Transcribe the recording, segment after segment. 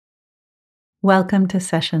Welcome to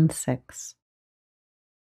session 6.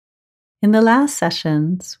 In the last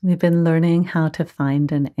sessions, we've been learning how to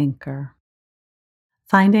find an anchor.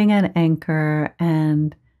 Finding an anchor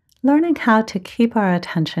and learning how to keep our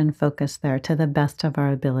attention focused there to the best of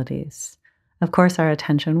our abilities. Of course, our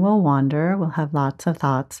attention will wander, we'll have lots of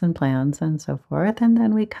thoughts and plans and so forth, and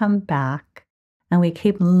then we come back and we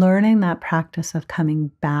keep learning that practice of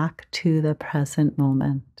coming back to the present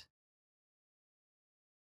moment.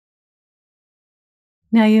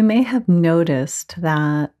 Now, you may have noticed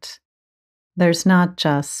that there's not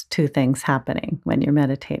just two things happening when you're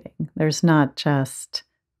meditating. There's not just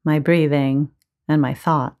my breathing and my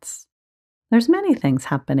thoughts. There's many things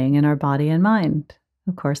happening in our body and mind.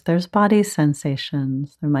 Of course, there's body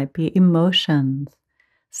sensations. There might be emotions,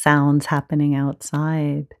 sounds happening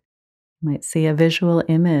outside. You might see a visual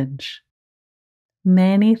image.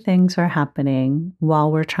 Many things are happening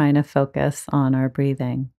while we're trying to focus on our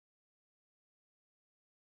breathing.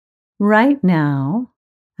 Right now,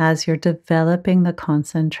 as you're developing the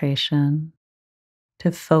concentration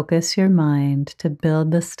to focus your mind, to build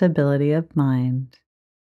the stability of mind,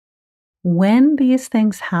 when these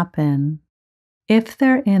things happen, if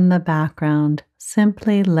they're in the background,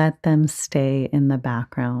 simply let them stay in the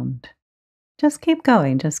background. Just keep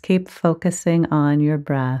going. Just keep focusing on your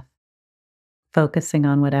breath, focusing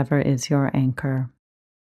on whatever is your anchor.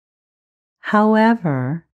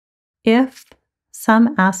 However, if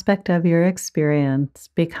some aspect of your experience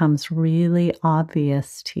becomes really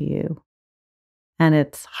obvious to you, and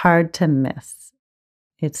it's hard to miss,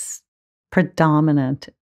 it's predominant,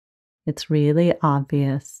 it's really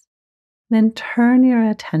obvious, then turn your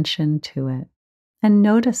attention to it and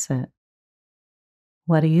notice it.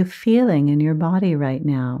 What are you feeling in your body right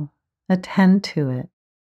now? Attend to it.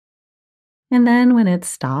 And then when it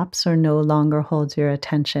stops or no longer holds your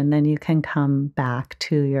attention, then you can come back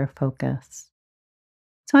to your focus.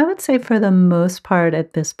 So I would say for the most part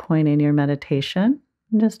at this point in your meditation,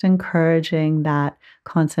 I'm just encouraging that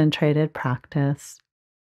concentrated practice.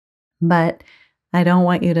 But I don't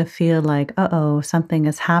want you to feel like, something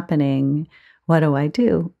is happening. What do I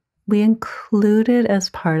do? We include it as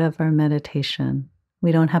part of our meditation.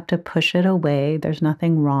 We don't have to push it away. There's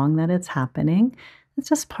nothing wrong that it's happening. It's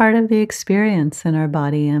just part of the experience in our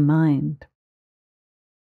body and mind.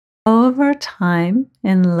 Over time,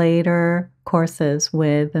 in later courses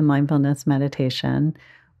with the mindfulness meditation,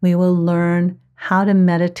 we will learn how to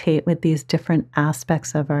meditate with these different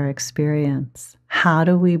aspects of our experience. How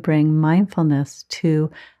do we bring mindfulness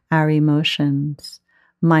to our emotions,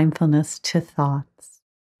 mindfulness to thoughts,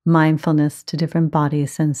 mindfulness to different body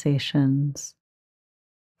sensations?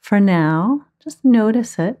 For now, just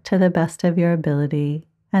notice it to the best of your ability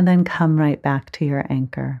and then come right back to your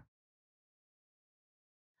anchor.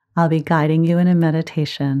 I'll be guiding you in a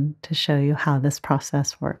meditation to show you how this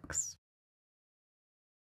process works.